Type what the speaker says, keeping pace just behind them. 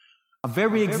Our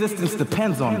very existence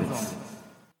depends on this.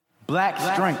 Black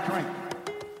strength.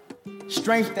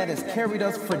 Strength that has carried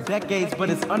us for decades, but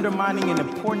is undermining an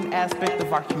important aspect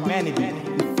of our humanity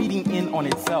and feeding in on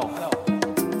itself.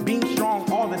 Being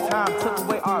strong all the time took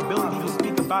away our ability to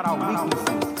speak about our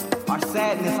weaknesses, our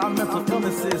sadness, our mental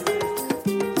illnesses.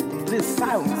 This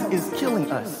silence is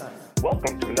killing us.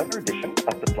 Welcome to another edition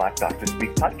of the Black Doctor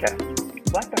Speak podcast.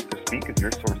 Black Doctor Speak is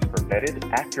your source for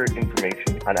vetted, accurate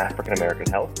information on African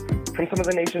American health from some of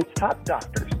the nation's top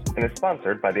doctors and is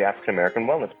sponsored by the African American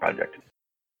Wellness Project.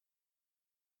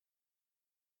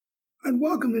 And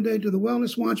welcome today to the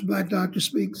Wellness Watch Black Doctor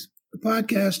Speaks, the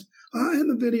podcast and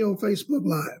the video Facebook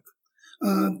Live.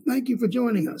 Thank you for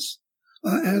joining us.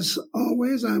 As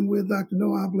always, I'm with Dr.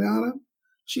 Noha Abeoleta.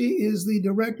 She is the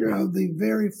director of the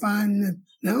very fine and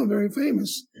now very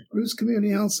famous Roots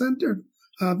Community Health Center.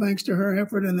 Thanks to her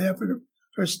effort and the effort of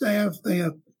her staff, they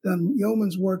have done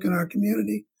yeoman's work in our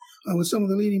community with some of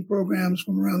the leading programs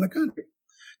from around the country.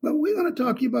 But we're going to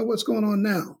talk to you about what's going on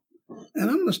now. And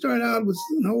I'm going to start out with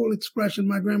an old expression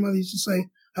my grandmother used to say,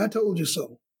 "I told you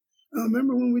so."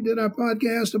 Remember when we did our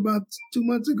podcast about 2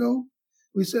 months ago?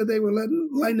 We said they were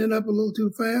lighting it up a little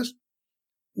too fast.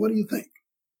 What do you think?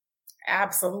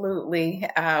 Absolutely.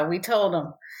 We told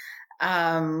them.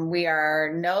 We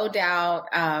are no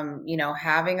doubt,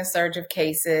 having a surge of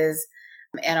cases.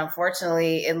 And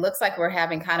unfortunately, it looks like we're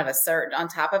having kind of a surge on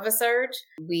top of a surge.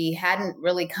 We hadn't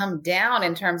really come down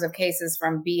in terms of cases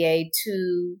from BA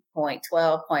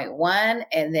 2.12.1.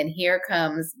 And then here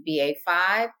comes BA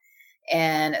 5.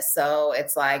 And so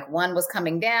it's like one was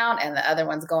coming down and the other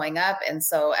one's going up. And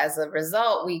so as a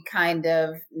result, we kind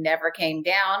of never came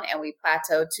down and we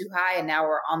plateaued too high. And now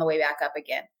we're on the way back up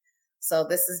again. So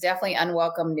this is definitely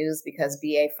unwelcome news because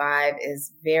BA5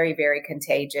 is very, very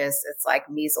contagious. It's like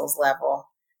measles level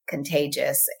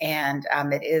contagious, and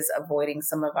it is avoiding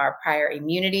some of our prior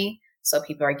immunity. So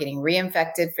people are getting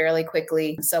reinfected fairly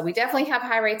quickly. So we definitely have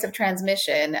high rates of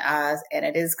transmission, and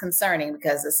it is concerning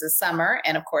because this is summer.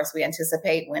 And of course, we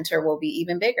anticipate winter will be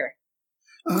even bigger.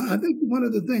 I think one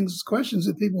of the questions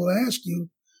that people ask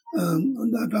you,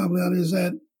 Dr. Abeoleta, is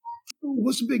that,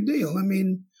 what's the big deal? I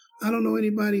mean, I don't know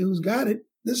anybody who's got it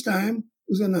this time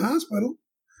who's in the hospital.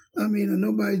 I mean, and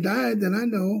nobody died that I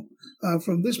know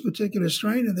from this particular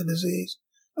strain of the disease.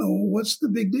 What's the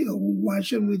big deal? Why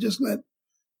shouldn't we just let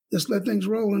things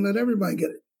roll and let everybody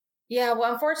get it? Yeah,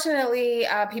 well, unfortunately,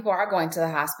 people are going to the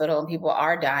hospital and people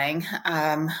are dying.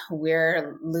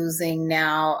 We're losing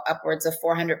now upwards of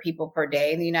 400 people per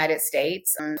day in the United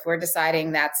States. If we're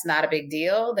deciding that's not a big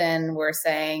deal, then we're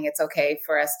saying it's okay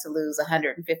for us to lose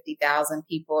 150,000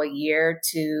 people a year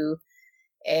to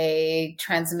a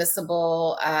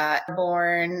transmissible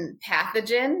airborne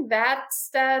pathogen. That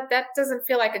doesn't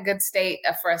feel like a good state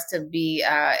for us to be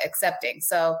accepting.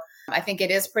 So I think it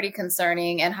is pretty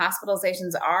concerning, and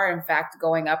hospitalizations are in fact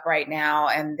going up right now,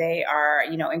 and they are,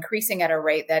 increasing at a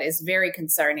rate that is very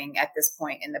concerning at this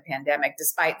point in the pandemic,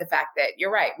 despite the fact that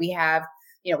you're right. We have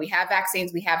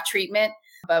vaccines, we have treatment,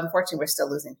 but unfortunately we're still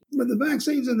losing people. But the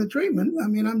vaccines and the treatment, I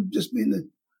mean, I'm just being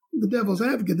the devil's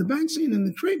advocate. The vaccine and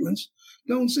the treatments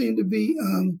don't seem to be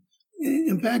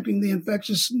impacting the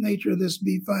infectious nature of this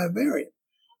B5 variant.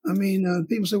 I mean,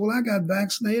 people say, well, I got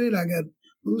vaccinated, I got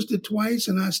boosted twice,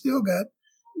 and I still got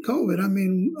COVID. I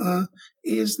mean,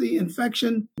 is the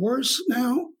infection worse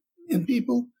now in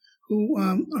people who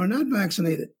are not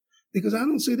vaccinated? Because I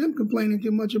don't see them complaining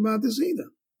too much about this either.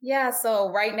 Yeah, so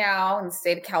right now in the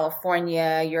state of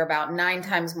California, you're about 9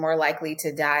 times more likely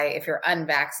to die if you're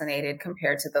unvaccinated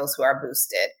compared to those who are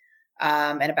boosted,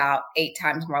 and about 8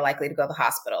 times more likely to go to the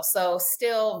hospital. So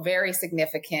still very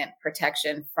significant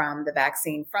protection from the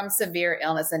vaccine, from severe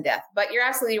illness and death. But you're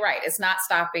absolutely right. It's not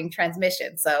stopping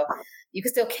transmission. So you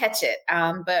can still catch it.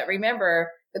 But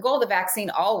remember, the goal of the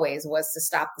vaccine always was to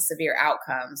stop the severe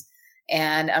outcomes.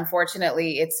 And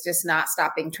unfortunately, it's just not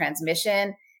stopping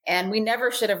transmission. And we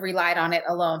never should have relied on it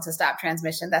alone to stop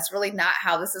transmission. That's really not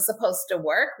how this is supposed to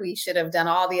work. We should have done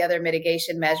all the other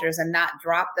mitigation measures and not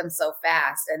dropped them so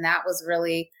fast. And that was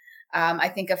really, I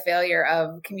think, a failure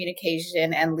of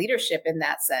communication and leadership in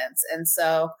that sense. And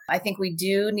so I think we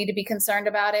do need to be concerned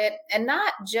about it, and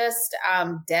not just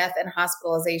death and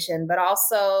hospitalization, but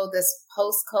also this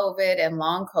post-COVID and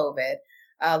long COVID.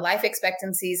 Life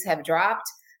expectancies have dropped.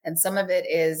 And some of it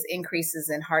is increases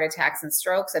in heart attacks and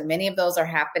strokes. And many of those are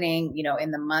happening,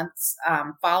 in the months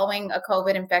following a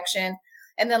COVID infection.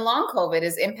 And then long COVID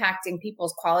is impacting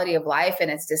people's quality of life,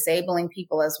 and it's disabling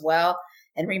people as well.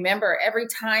 And remember, every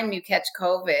time you catch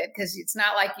COVID, because it's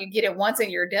not like you get it once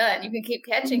and you're done, you can keep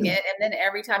catching it. And then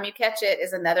every time you catch it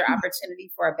is another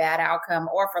opportunity for a bad outcome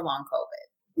or for long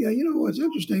COVID. Yeah, what's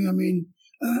interesting? I mean,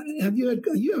 you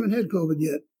haven't had COVID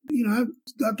yet. I've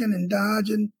ducking and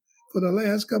dodging for the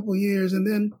last couple of years, and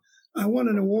then I won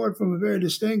an award from a very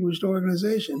distinguished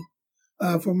organization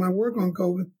for my work on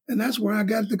COVID, and that's where I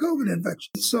got the COVID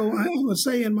infection. So I would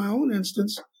say in my own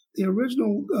instance, the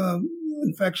original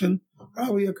infection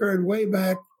probably occurred way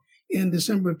back in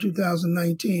December of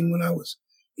 2019 when I was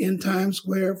in Times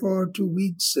Square for 2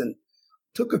 weeks and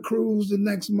took a cruise the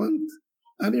next month.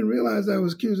 I didn't realize I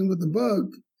was cruising with the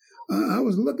bug. I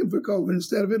was looking for COVID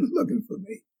instead of it looking for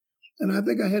me. And I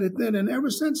think I had it then. And ever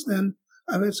since then,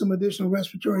 I've had some additional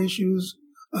respiratory issues.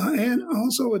 And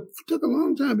also, it took a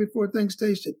long time before things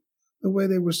tasted the way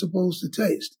they were supposed to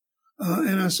taste.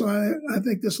 So I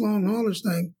think this long haulers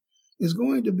thing is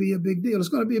going to be a big deal. It's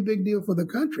going to be a big deal for the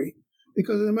country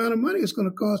because of the amount of money it's going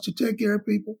to cost to take care of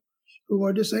people who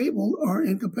are disabled or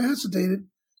incapacitated,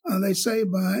 they say,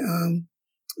 by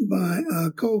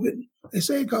COVID. They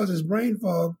say it causes brain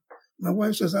fog. My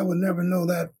wife says I would never know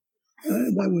that.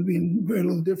 That would be very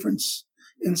little difference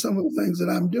in some of the things that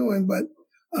I'm doing. But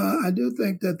I do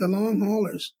think that the long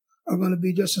haulers are going to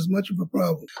be just as much of a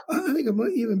problem. I think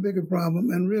an even bigger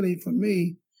problem, and really for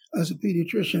me as a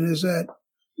pediatrician, is that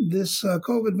this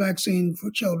COVID vaccine for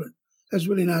children has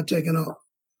really not taken off.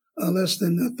 Less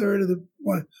than a third of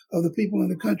the people in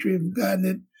the country have gotten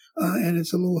it, and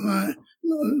it's a little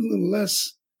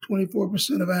less.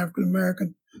 24% of African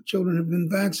American children have been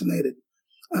vaccinated.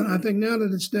 And I think now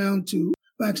that it's down to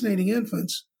vaccinating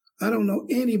infants, I don't know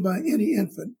any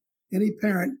infant, any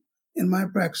parent in my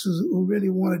practices who really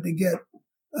wanted to get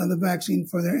the vaccine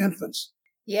for their infants.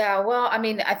 Yeah, well, I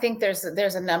mean, I think there's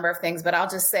a number of things, but I'll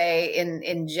just say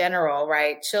in general,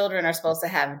 right? Children are supposed to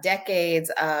have decades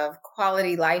of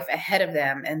quality life ahead of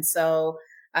them. And so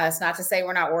it's not to say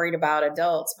we're not worried about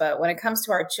adults, but when it comes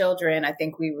to our children, I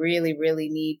think we really, really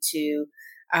need to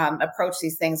approach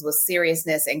these things with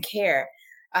seriousness and care.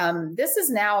 This is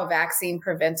now a vaccine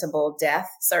preventable death,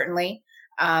 certainly.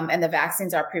 And the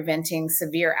vaccines are preventing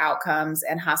severe outcomes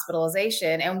and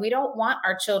hospitalization. And we don't want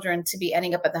our children to be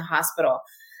ending up at the hospital.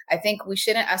 I think we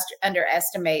shouldn't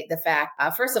underestimate the fact,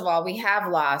 first of all, we have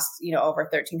lost, over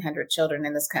 1,300 children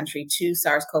in this country to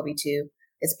SARS-CoV-2.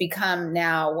 It's become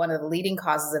now one of the leading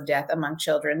causes of death among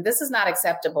children. This is not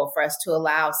acceptable for us to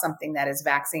allow something that is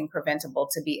vaccine preventable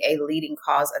to be a leading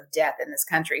cause of death in this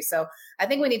country. So I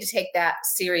think we need to take that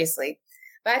seriously.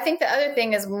 But I think the other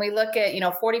thing is when we look at,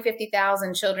 40,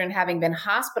 50,000 children having been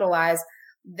hospitalized,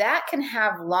 that can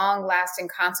have long lasting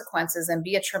consequences and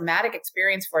be a traumatic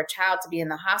experience for a child to be in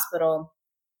the hospital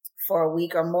for a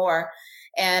week or more.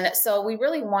 And so we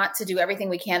really want to do everything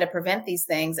we can to prevent these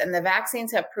things. And the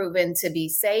vaccines have proven to be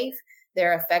safe.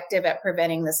 They're effective at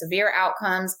preventing the severe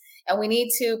outcomes. And we need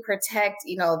to protect,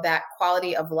 that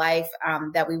quality of life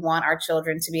that we want our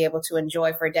children to be able to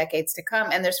enjoy for decades to come.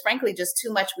 And there's frankly just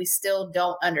too much we still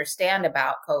don't understand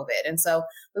about COVID. And so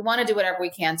we want to do whatever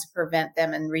we can to prevent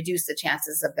them and reduce the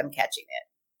chances of them catching it.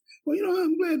 Well,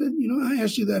 I'm glad that, I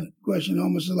asked you that question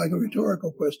almost like a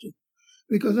rhetorical question,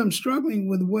 because I'm struggling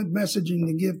with what messaging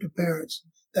to give to parents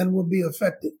that will be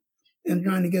effective in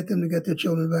trying to get them to get their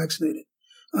children vaccinated.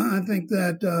 I think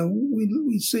that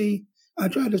we see, I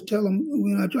try to tell them,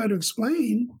 I try to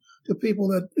explain to people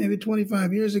that maybe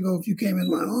 25 years ago, if you came in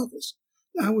my office,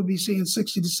 I would be seeing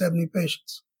 60 to 70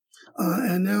 patients.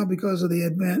 And now because of the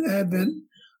advent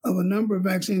of a number of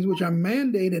vaccines, which are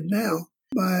mandated now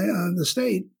by the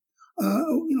state,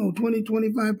 20,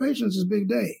 25 patients is a big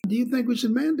day. Do you think we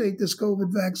should mandate this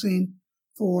COVID vaccine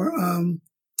for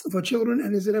children?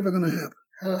 And is it ever going to happen?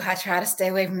 Oh, I try to stay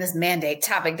away from this mandate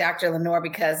topic, Dr. LeNoir,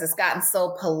 because it's gotten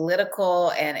so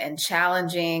political and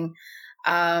challenging.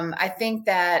 I think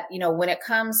that, when it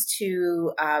comes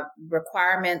to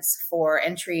requirements for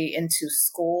entry into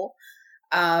school,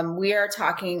 we are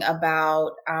talking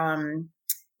about,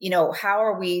 how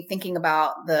are we thinking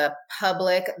about the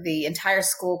public, the entire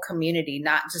school community,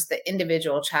 not just the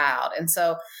individual child? And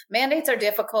so mandates are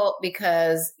difficult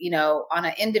because, on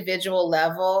an individual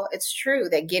level, it's true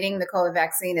that getting the COVID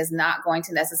vaccine is not going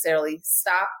to necessarily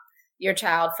stop your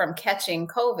child from catching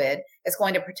COVID. It's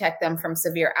going to protect them from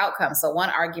severe outcomes. So one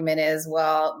argument is,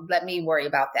 well, let me worry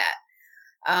about that.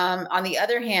 On the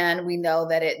other hand, we know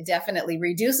that it definitely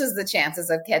reduces the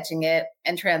chances of catching it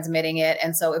and transmitting it.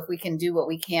 And so if we can do what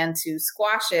we can to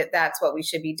squash it, that's what we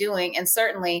should be doing. And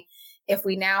certainly if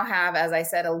we now have, as I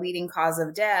said, a leading cause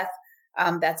of death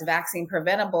that's vaccine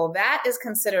preventable, that is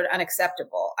considered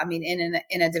unacceptable. I mean,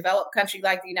 in a developed country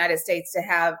like the United States, to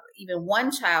have even one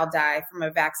child die from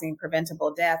a vaccine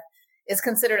preventable death is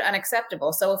considered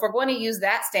unacceptable. So if we're going to use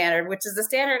that standard, which is the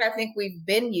standard I think we've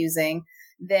been using,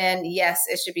 then yes,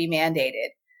 it should be mandated.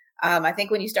 I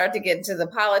think when you start to get into the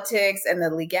politics and the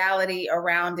legality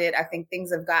around it, I think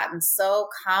things have gotten so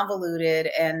convoluted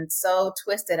and so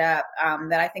twisted up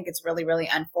that I think it's really, really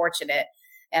unfortunate.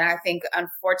 And I think,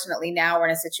 unfortunately, now we're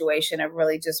in a situation of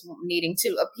really just needing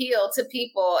to appeal to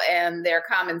people and their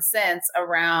common sense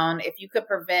around if you could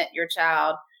prevent your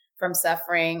child from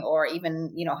suffering or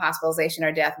even, hospitalization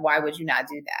or death, why would you not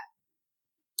do that?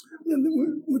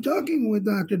 We're talking with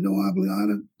Dr. Noha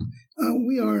Abeoleta.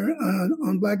 We are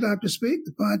on Black Doctor Speak,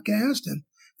 the podcast, and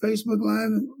Facebook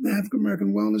Live, the African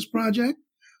American Wellness Project,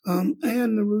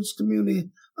 and the Roots Community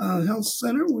Health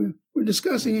Center. We're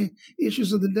discussing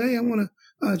issues of the day. I want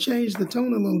to change the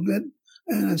tone a little bit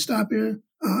and stop here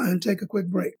and take a quick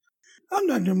break. I'm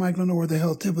Dr. Michael LeNoir with the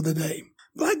health tip of the day.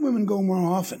 Black women go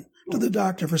more often to the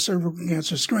doctor for cervical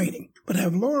cancer screening, but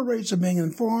have lower rates of being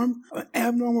informed of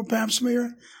abnormal Pap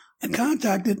smear and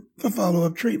contacted for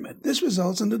follow-up treatment. This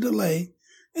results in a delay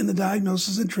in the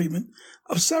diagnosis and treatment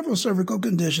of several cervical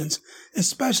conditions,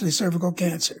 especially cervical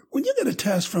cancer. When you get a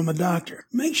test from a doctor,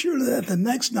 make sure that at the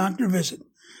next doctor visit,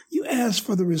 you ask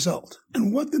for the result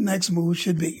and what the next move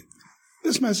should be.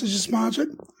 This message is sponsored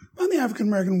by the African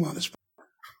American Wellness.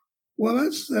 Well,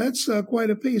 that's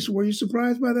quite a piece. Were you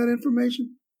surprised by that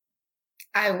information?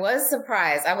 I was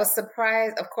surprised.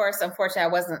 Of course, unfortunately, I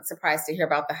wasn't surprised to hear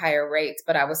about the higher rates,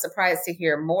 but I was surprised to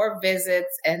hear more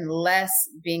visits and less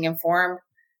being informed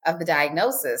of the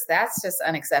diagnosis. That's just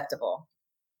unacceptable.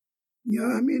 Yeah,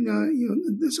 I mean,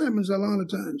 this happens a lot of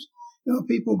times.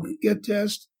 People get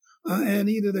tests and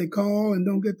either they call and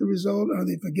don't get the result, or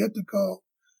they forget to call,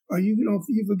 or you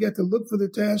forget to look for the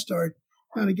test, or it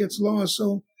kind of gets lost.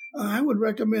 So I would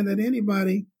recommend that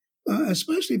anybody,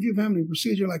 especially if you've had a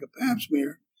procedure like a Pap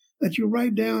smear, that you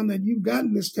write down that you've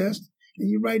gotten this test, and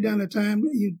you write down the time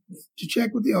to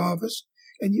check with the office,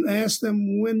 and you ask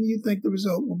them when you think the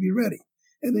result will be ready,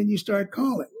 and then you start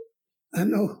calling. I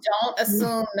know. Don't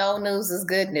assume no news is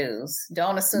good news.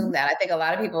 Don't assume that. I think a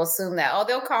lot of people assume that,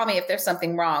 they'll call me if there's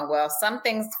something wrong. Well, some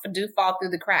things do fall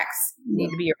through the cracks. You need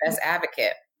to be your best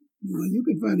advocate. You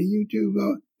can find a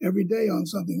YouTube every day on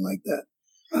something like that.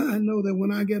 I know that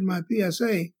when I get my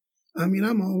PSA,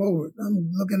 I'm all over it.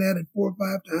 I'm looking at it 4 or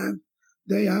 5 times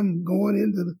a day. I'm going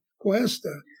into the Quest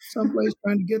or someplace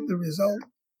trying to get the result.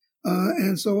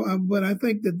 But I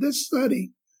think that this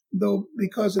study, though,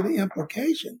 because of the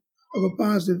implication of a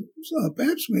positive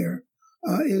Pap smear,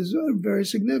 is very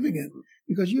significant,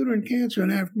 because uterine cancer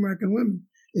in African American women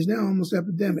is now almost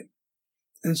epidemic.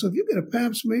 And so if you get a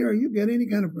Pap smear, or you get any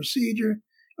kind of procedure,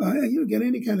 you get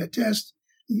any kind of test,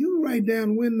 you write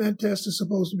down when that test is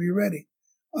supposed to be ready.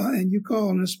 And you call,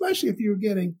 and especially if you're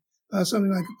getting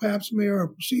something like a Pap smear or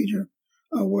a procedure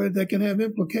where that can have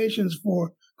implications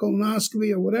for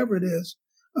colonoscopy or whatever it is,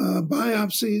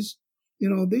 biopsies,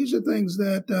 these are things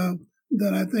that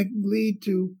I think lead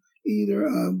to either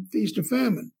feast or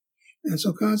famine. And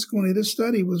so consequently, this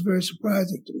study was very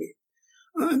surprising to me.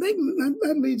 I think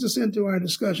that leads us into our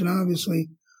discussion, obviously,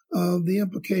 of the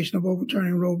implication of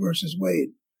overturning Roe versus Wade.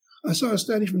 I saw a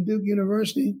study from Duke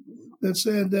University that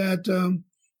said that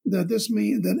this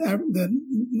means that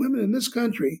women in this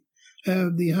country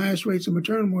have the highest rates of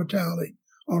maternal mortality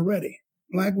already.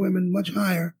 Black women much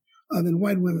higher than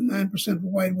white women, 9%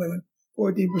 for white women,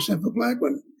 14% for black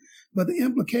women. But the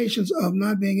implications of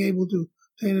not being able to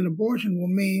obtain an abortion will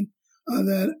mean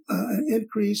that an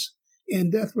increase in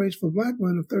death rates for black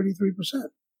women of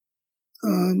 33%.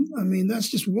 That's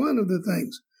just one of the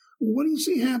things. What do you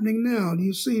see happening now? Do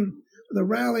you see the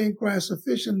rallying cry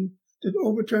sufficient to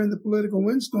overturn the political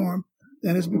windstorm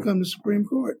that has become the Supreme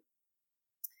Court?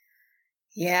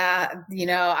 Yeah,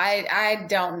 I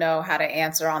don't know how to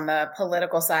answer on the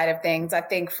political side of things. I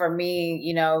think for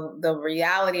me, the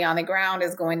reality on the ground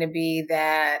is going to be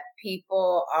that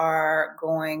people are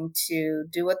going to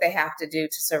do what they have to do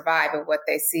to survive, and what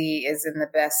they see is in the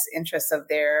best interest of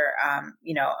their,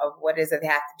 of what is it they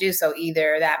have to do. So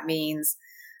either that means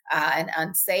an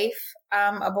unsafe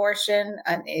abortion,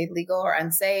 an illegal or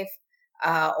unsafe,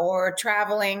 or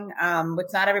traveling, which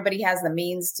not everybody has the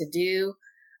means to do.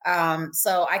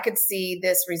 So I could see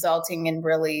this resulting in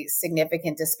really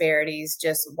significant disparities,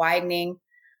 just widening,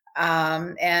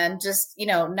 and just,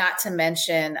 not to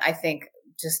mention, I think,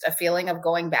 just a feeling of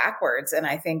going backwards. And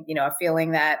I think, a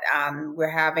feeling that we're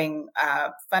having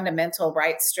fundamental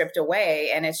rights stripped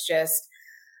away. And it's just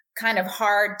kind of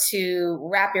hard to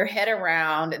wrap your head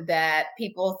around that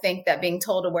people think that being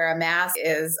told to wear a mask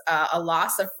is a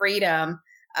loss of freedom.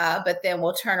 But then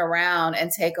we'll turn around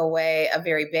and take away a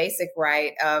very basic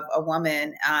right of a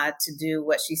woman to do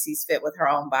what she sees fit with her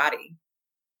own body.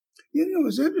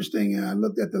 It's interesting. I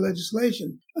looked at the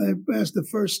legislation. They passed the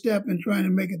first step in trying to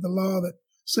make it the law that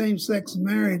same-sex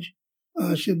marriage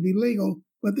should be legal.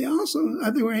 But they also,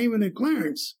 I think, were aiming at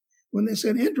Clarence when they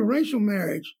said interracial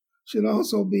marriage should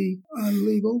also be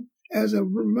legal, as a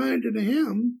reminder to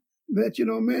him that,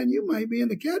 man, you might be in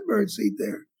the catbird seat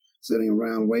there, sitting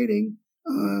around waiting,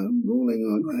 ruling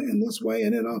on in this way,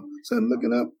 and then all of a sudden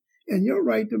looking up, and your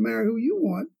right to marry who you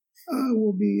want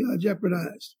will be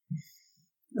jeopardized.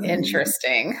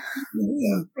 Interesting.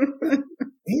 Yeah,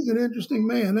 he's an interesting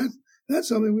man. That's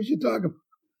something we should talk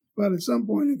about at some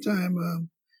point in time.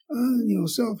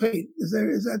 Self-hate.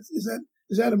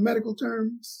 Is that a medical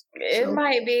term? It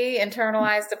might be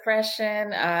internalized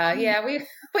depression. Yeah, we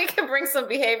can bring some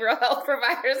behavioral health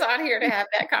providers on here to have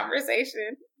that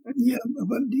conversation. Yeah,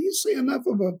 but do you see enough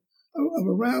of a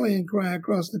rallying cry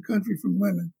across the country from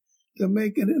women to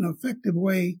make it an effective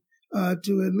way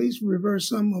to at least reverse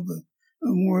some of the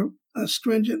more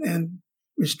stringent and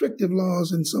restrictive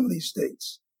laws in some of these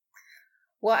states?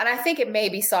 Well, and I think it may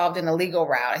be solved in a legal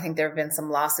route. I think there have been some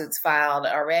lawsuits filed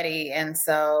already. And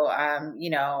so,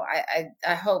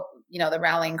 I hope, the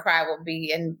rallying cry will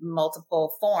be in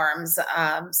multiple forms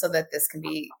so that this can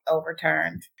be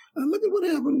overturned. Look at what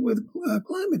happened with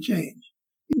climate change.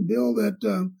 The bill that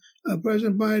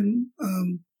President Biden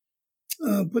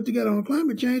put together on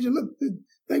climate change, and look,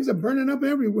 things are burning up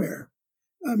everywhere.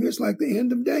 It's like the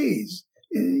end of days.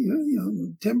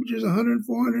 Temperatures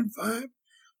 104, 105.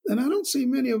 And I don't see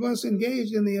many of us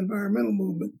engaged in the environmental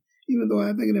movement, even though I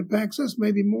think it impacts us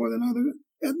maybe more than other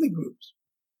ethnic groups.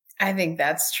 I think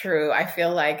that's true. I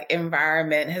feel like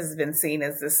environment has been seen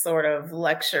as this sort of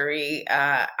luxury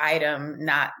item,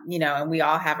 not, and we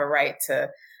all have a right to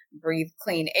breathe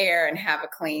clean air and have a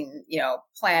clean,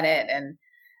 planet. And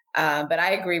but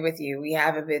I agree with you. We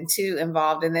haven't been too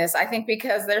involved in this. I think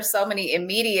because there's so many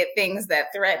immediate things that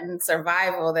threaten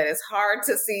survival that it's hard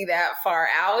to see that far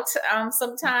out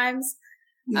sometimes.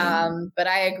 Yeah. But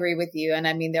I agree with you. And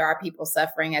I mean, there are people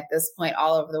suffering at this point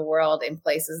all over the world in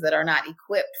places that are not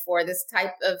equipped for this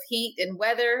type of heat and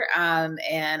weather. And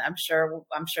I'm sure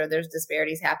there's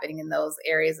disparities happening in those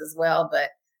areas as well. But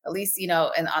at least, and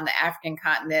on the African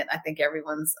continent, I think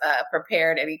everyone's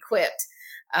prepared and equipped.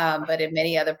 But in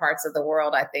many other parts of the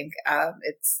world, I think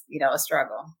it's, a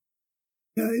struggle.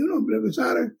 Yeah, but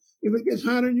if it gets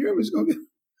hotter in Europe, it's going to get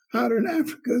hotter in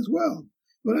Africa as well.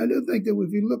 But I do think that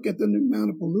if you look at the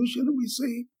amount of pollution that we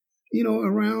see,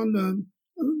 around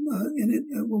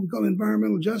what we call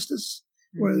environmental justice,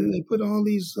 where they put all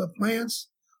these plants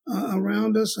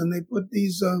around us, and they put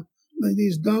these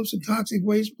dumps and toxic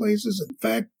waste places, in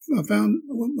fact, found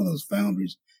one of those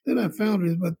foundries. They're not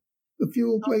foundries, but the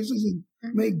fuel places and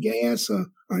make gas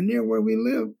are near where we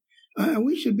live. And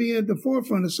we should be at the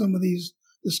forefront of some of these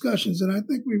discussions. And I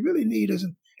think we really need, as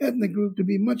an ethnic group, to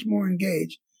be much more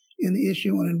engaged in the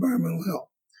issue on environmental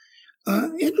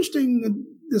health. Interesting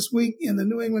this week in the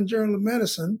New England Journal of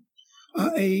Medicine,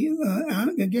 I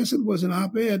guess it was an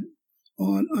op-ed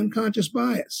on unconscious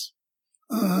bias.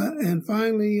 And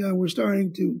finally, we're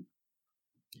starting to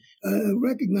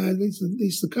recognize, at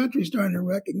least the country's starting to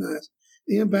recognize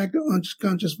the impact of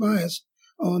unconscious bias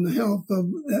on the health of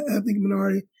ethnic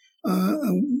minority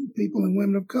people and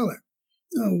women of color.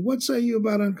 What say you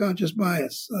about unconscious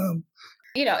bias?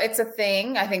 It's a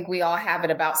thing. I think we all have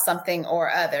it about something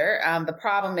or other. The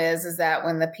problem is that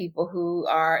when the people who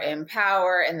are in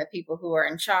power and the people who are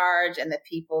in charge and the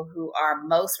people who are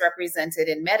most represented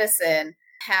in medicine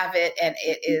have it, and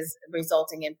it is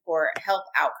resulting in poor health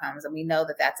outcomes. And we know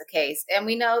that that's a case. And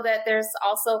we know that there's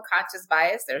also conscious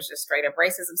bias. There's just straight up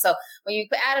racism. So when you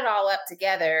add it all up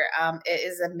together, it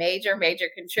is a major, major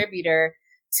contributor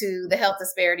to the health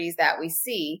disparities that we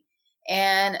see.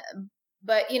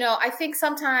 But, I think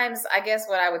sometimes, I guess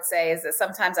what I would say is that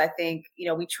sometimes I think,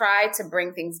 we try to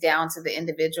bring things down to the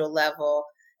individual level.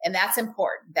 And that's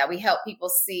important, that we help people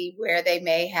see where they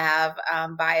may have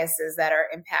biases that are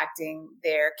impacting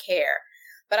their care.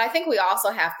 But I think we also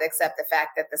have to accept the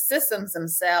fact that the systems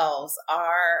themselves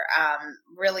are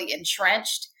really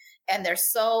entrenched, and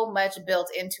there's so much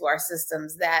built into our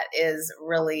systems that is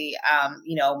really,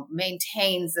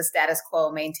 maintains the status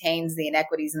quo, maintains the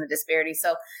inequities and the disparities.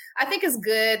 So I think it's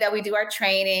good that we do our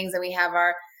trainings and we have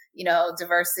our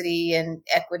diversity and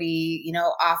equity,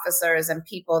 officers and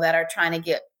people that are trying to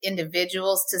get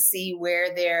individuals to see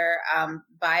where their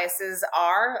biases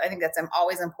are. I think that's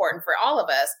always important for all of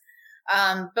us.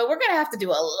 But we're going to have to do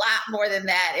a lot more than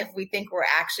that if we think we're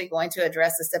actually going to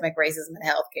address systemic racism in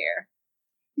healthcare.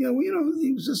 Yeah,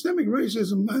 systemic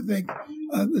racism, I think,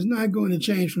 is not going to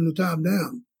change from the top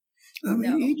down. I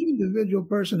mean, Each individual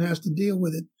person has to deal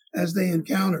with it as they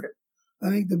encounter it. I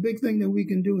think the big thing that we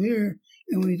can do here,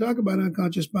 and when you talk about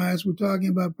unconscious bias, we're talking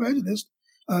about prejudice,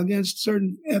 against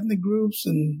certain ethnic groups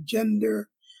and gender,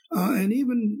 and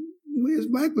even we as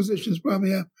Black physicians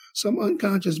probably have some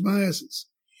unconscious biases.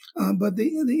 But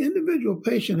the individual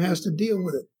patient has to deal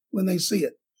with it when they see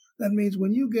it. That means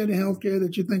when you get health care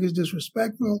that you think is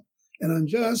disrespectful and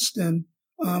unjust and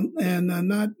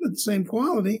not the same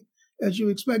quality as you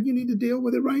expect, you need to deal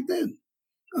with it right then.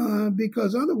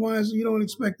 Because otherwise you don't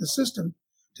expect the system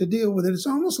to deal with it. It's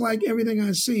almost like everything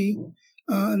I see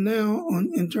now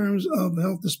in terms of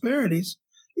health disparities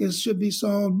should be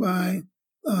solved by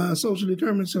social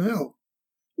determinants of health.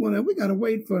 Well, we got to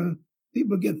wait for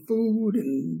people to get food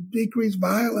and decrease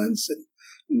violence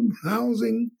and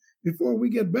housing before we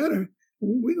get better.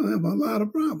 We're going to have a lot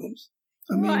of problems.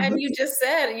 You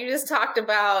just talked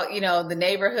about, the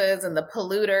neighborhoods and the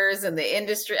polluters and the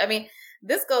industry.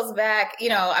 This goes back,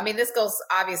 this goes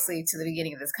obviously to the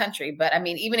beginning of this country, but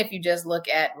even if you just look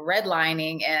at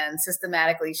redlining and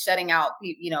systematically shutting out,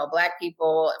 Black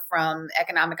people from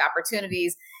economic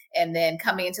opportunities and then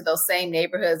coming into those same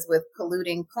neighborhoods with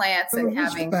polluting plants and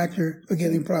having factor for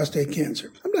getting prostate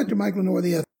cancer. I'm Dr. Michael LeNoir,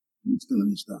 the ethicist. Let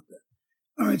me stop that.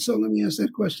 All right, so let me ask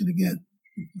that question again.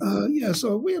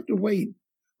 So we have to wait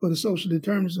for the social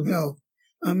determinants of health,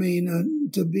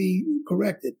 to be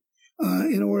corrected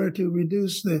in order to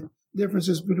reduce the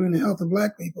differences between the health of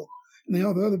Black people and the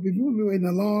health of other people. We've been waiting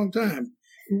a long time.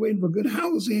 We're waiting for good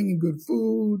housing and good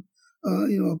food,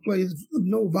 a place of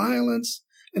no violence.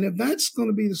 And if that's going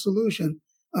to be the solution,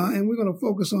 and we're going to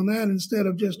focus on that instead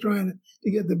of just trying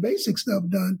to get the basic stuff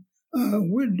done,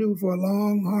 we're due for a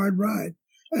long, hard ride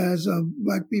as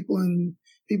Black people and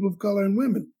people of color and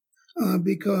women,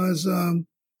 because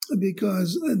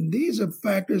these are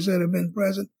factors that have been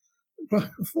present for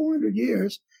 400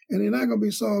 years, and they're not going to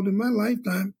be solved in my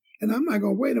lifetime, and I'm not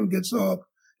going to wait them to get solved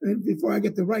before I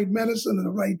get the right medicine and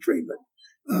the right treatment.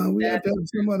 We have to have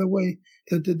some other way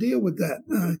to deal with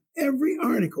that. Every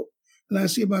article that I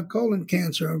see about colon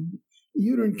cancer,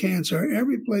 uterine cancer,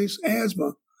 every place,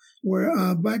 asthma,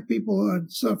 where Black people are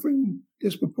suffering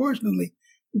disproportionately,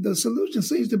 the solution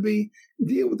seems to be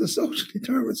deal with the social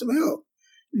determinants of health.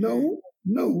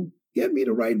 No, get me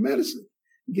the right medicine.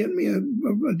 Get me a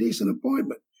decent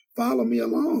appointment. Follow me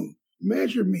along.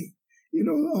 Measure me.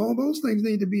 All those things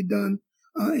need to be done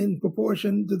in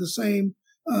proportion to the same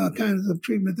kinds of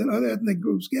treatment that other ethnic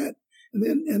groups get. And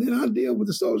then I'll deal with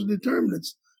the social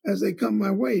determinants as they come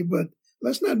my way. But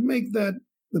let's not make that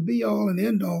the be all and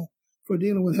end all for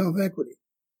dealing with health equity.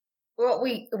 Well,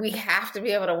 we have to be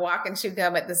able to walk and chew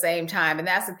gum at the same time. And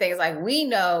that's the thing, is like, we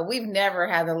know we've never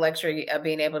had the luxury of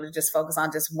being able to just focus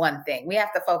on just one thing. We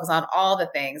have to focus on all the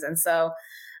things. And so,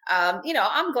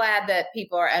 I'm glad that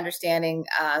people are understanding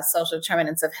social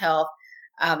determinants of health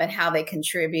and how they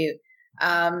contribute.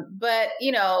 But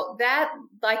that,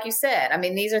 like you said,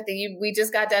 these are we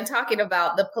just got done talking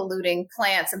about the polluting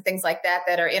plants and things like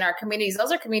that are in our communities.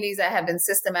 Those are communities that have been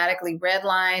systematically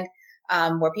redlined,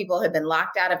 where people have been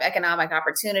locked out of economic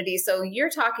opportunities. So you're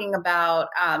talking about,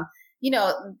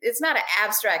 it's not an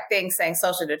abstract thing saying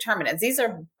social determinants. These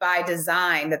are by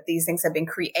design that these things have been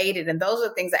created. And those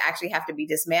are things that actually have to be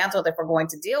dismantled if we're going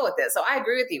to deal with it. So I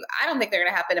agree with you. I don't think they're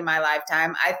going to happen in my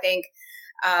lifetime. I think,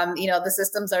 the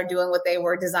systems are doing what they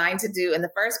were designed to do in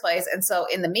the first place. And so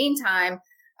in the meantime,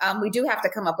 we do have to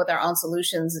come up with our own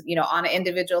solutions, on an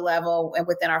individual level and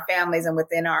within our families and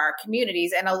within our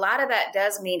communities. And a lot of that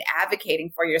does mean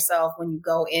advocating for yourself when you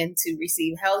go in to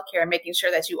receive healthcare, making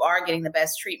sure that you are getting the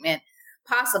best treatment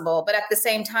possible. But at the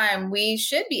same time, we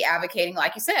should be advocating,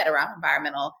 like you said, around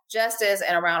environmental justice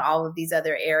and around all of these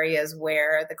other areas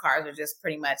where the cards are just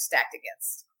pretty much stacked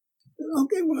against.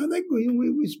 Okay, well, I think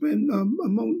we spend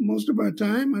most of our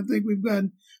time. I think we've got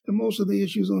most of the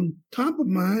issues on top of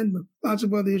mind, but lots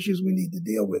of other issues we need to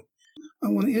deal with. I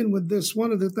want to end with this.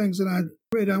 One of the things that I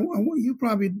read, you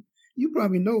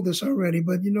probably know this already,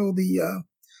 but the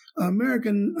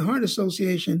American Heart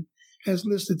Association has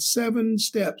listed 7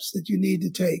 steps that you need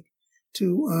to take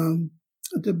to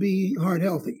be heart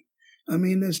healthy.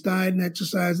 There's diet and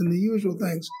exercise and the usual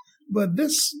things, but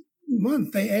this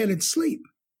month they added sleep.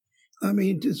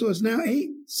 So it's now 8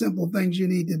 simple things you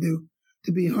need to do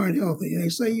to be heart healthy. They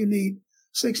say you need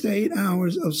 6 to 8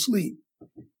 hours of sleep.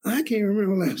 I can't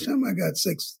remember last time I got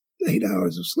 6 to 8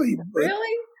 hours of sleep.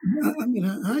 Really?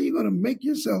 How are you going to make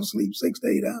yourself sleep 6 to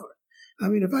 8 hours?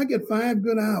 If I get 5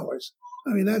 good hours,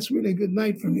 that's really a good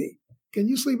night for me. Can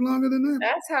you sleep longer than that?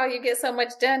 That's how you get so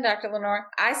much done, Dr. LeNoir.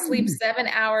 I sleep 7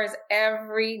 hours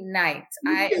every night.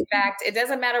 In fact, it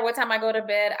doesn't matter what time I go to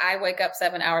bed. I wake up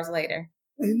 7 hours later.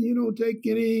 And you don't take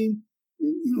any,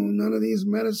 none of these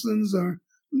medicines or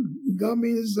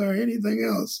gummies or anything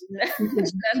else.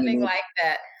 Nothing like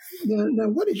that. Now,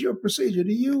 what is your procedure?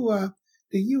 Do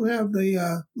you have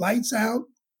the lights out,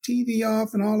 TV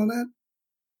off, and all of that?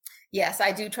 Yes,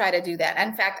 I do try to do that.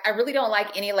 In fact, I really don't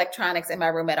like any electronics in my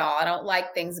room at all. I don't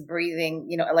like things breathing,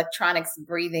 electronics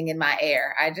breathing in my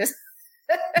air.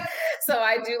 So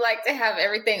I do like to have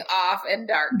everything off and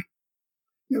dark.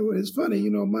 It's funny,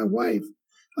 my wife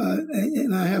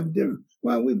and I have different.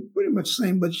 Well, we're pretty much the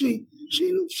same, but she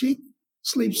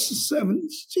sleeps 7.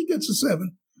 She gets to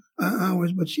 7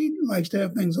 hours, but she likes to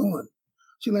have things on.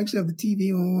 She likes to have the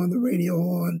TV on, the radio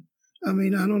on. I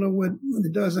mean, I don't know what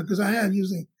it does because I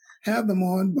usually have them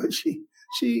on, but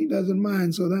she doesn't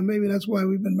mind. So maybe that's why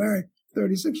we've been married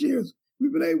 36 years.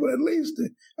 We've been able at least to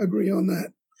agree on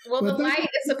that. Well, the light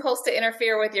is supposed to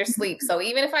interfere with your sleep. So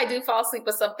even if I do fall asleep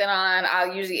with something on,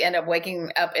 I'll usually end up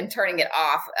waking up and turning it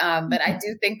off. But I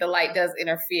do think the light does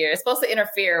interfere. It's supposed to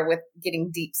interfere with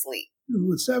getting deep sleep.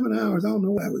 With 7 hours, I don't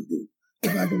know what I would do.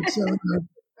 If I got 7 hours,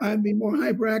 I'd be more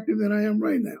hyperactive than I am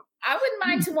right now. I wouldn't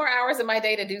mind 2 more hours in my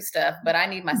day to do stuff, but I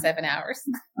need my 7 hours.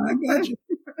 I got you.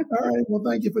 All right. Well,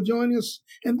 thank you for joining us.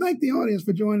 And thank the audience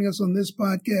for joining us on this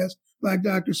podcast, Black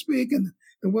Doctor Speak, and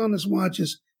the Wellness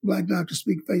Watch's Black Doctor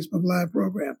Speak Facebook Live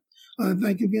program.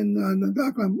 Thank you again,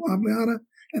 Dr. Abeoleta,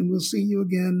 and we'll see you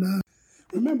again.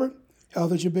 Remember,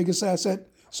 health is your biggest asset,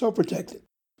 so protect it.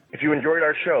 If you enjoyed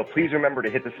our show, please remember to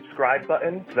hit the subscribe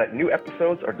button so that new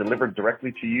episodes are delivered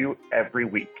directly to you every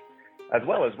week, as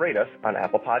well as rate us on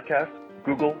Apple Podcasts,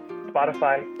 Google,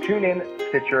 Spotify, TuneIn,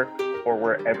 Stitcher, or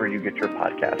wherever you get your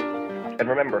podcasts. And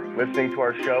remember, listening to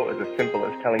our show is as simple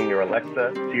as telling your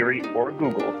Alexa, Siri, or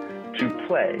Google to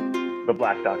play the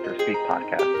Black Doctor Speak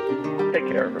podcast. Take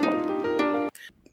care, everyone.